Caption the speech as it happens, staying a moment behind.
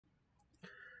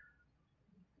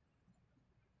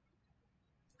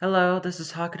Hello, this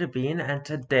is Haku and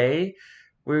today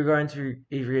we're going to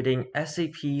be reading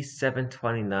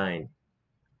SCP-729.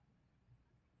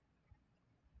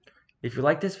 If you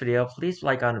like this video, please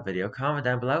like on the video, comment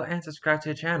down below, and subscribe to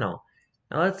the channel.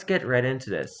 Now let's get right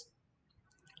into this.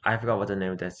 I forgot what the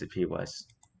name of the SCP was.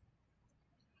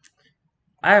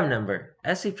 Item number,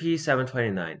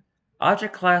 SCP-729.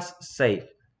 Object Class, Safe.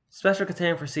 Special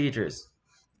Containment Procedures.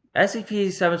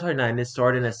 SCP-729 is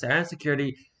stored in a standard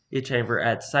security chamber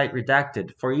at Site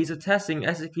Redacted. For ease of testing,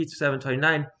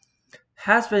 SCP-729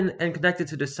 has been and connected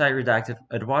to the Site Redacted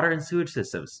at water and sewage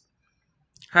systems.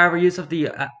 However, use of the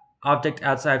object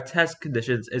outside of test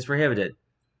conditions is prohibited.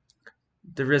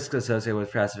 The risks associated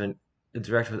with passive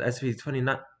interaction with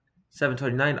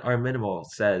SCP-729 are minimal,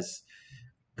 says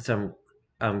some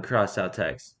crossed out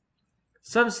text.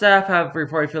 Some staff have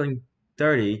reported feeling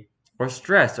dirty or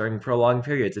stressed during prolonged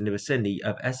periods in the vicinity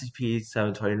of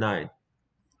SCP-729,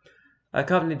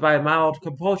 accompanied by a mild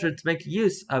compulsion to make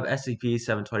use of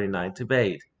SCP-729 to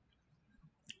bathe.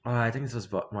 Oh, I think this was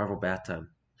Marvel Bathtub.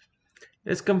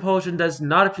 This compulsion does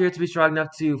not appear to be strong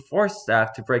enough to force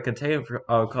staff to break containment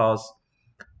protocols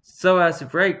so as to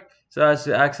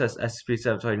access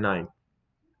SCP-729.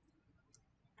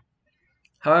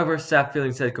 However, staff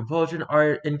feeling said compulsion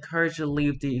are encouraged to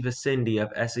leave the vicinity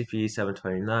of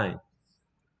SCP-729.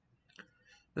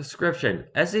 Description: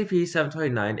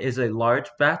 SCP-729 is a large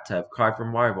bathtub carved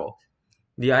from marble.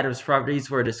 The item's properties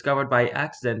were discovered by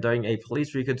accident during a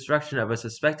police reconstruction of a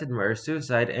suspected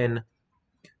murder-suicide in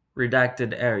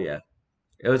redacted area.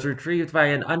 It was retrieved by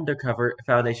an undercover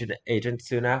Foundation agent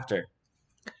soon after.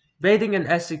 Bathing in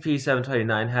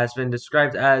SCP-729 has been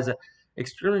described as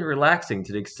extremely relaxing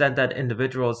to the extent that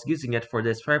individuals using it for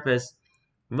this purpose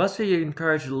must be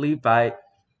encouraged to leave by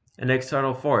an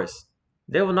external force.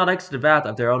 They will not exit the bath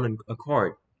of their own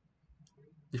accord.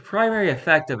 The primary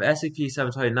effect of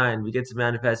SCP-729 begins to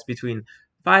manifest between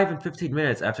 5 and 15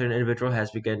 minutes after an individual has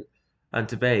begun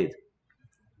to bathe.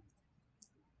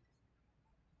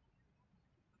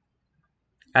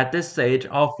 At this stage,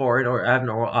 all foreign or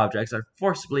abnormal objects are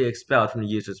forcibly expelled from the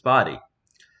user's body.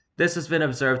 This has been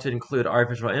observed to include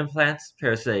artificial implants,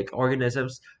 parasitic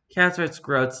organisms, cancerous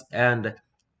growths, and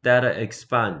data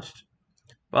expunged.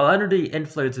 While under the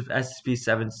influence of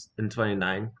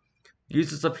SCP-729,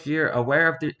 users appear aware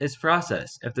of this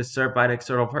process. If disturbed by an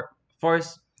external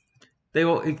force, they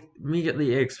will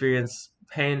immediately experience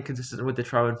pain consistent with the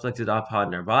trauma inflicted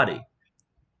upon their body.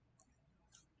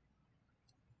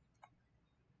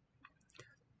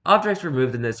 Objects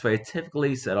removed in this way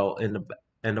typically settle in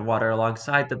the water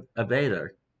alongside the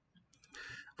bather.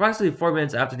 Approximately 4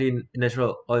 minutes after the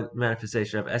initial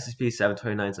manifestation of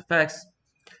SCP-729's effects,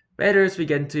 bathers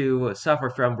begin to suffer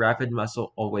from rapid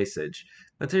muscle wastage.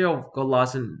 Material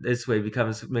lost in this way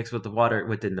becomes mixed with the water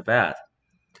within the bath.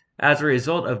 As a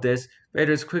result of this,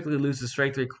 bathers quickly lose the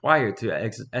strength required to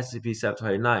exit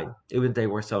SCP-729, even if they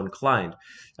were so inclined,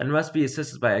 and must be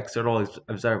assisted by external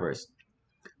observers.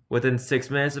 Within 6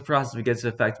 minutes, the process begins to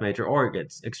affect major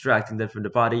organs, extracting them from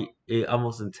the body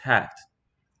almost intact.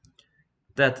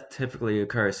 Death typically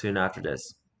occurs soon after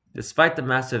this. Despite the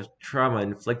massive trauma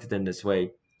inflicted in this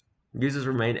way, users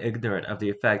remain ignorant of the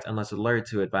effect unless alerted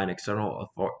to it by an external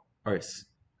force.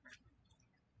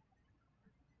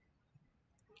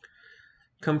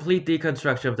 Complete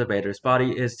deconstruction of the bather's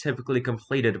body is typically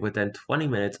completed within 20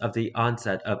 minutes of the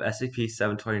onset of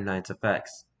SCP-729's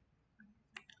effects.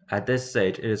 At this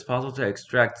stage, it is possible to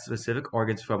extract specific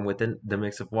organs from within the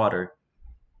mix of water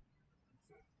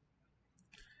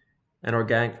and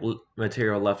organic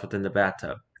material left within the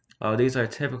bathtub, although these are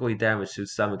typically damaged to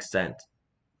some extent.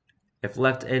 If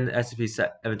left in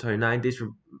SCP-729, these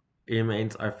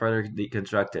remains are further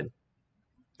deconstructed.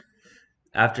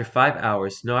 After 5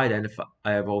 hours, no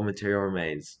identifiable material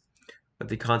remains, with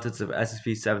the contents of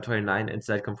SCP-729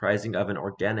 instead comprising of an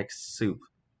organic soup.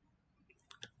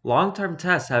 Long-term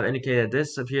tests have indicated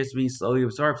this appears to be slowly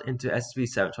absorbed into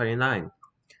SCP-729,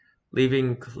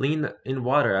 leaving clean in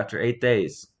water after 8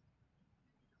 days.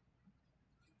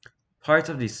 Parts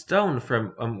of the stone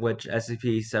from which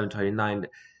SCP-729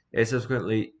 is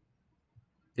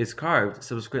carved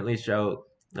subsequently show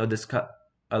no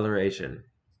discoloration.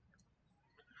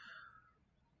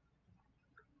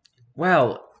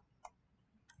 Well,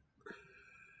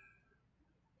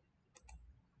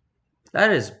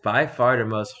 that is by far the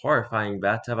most horrifying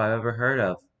bathtub I've ever heard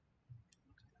of.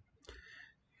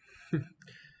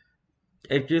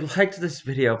 If you liked this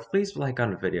video, please like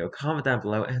on the video, comment down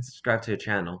below, and subscribe to the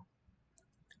channel.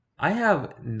 I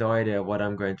have no idea what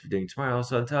I'm going to be doing tomorrow,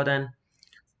 so until then,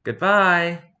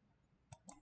 goodbye!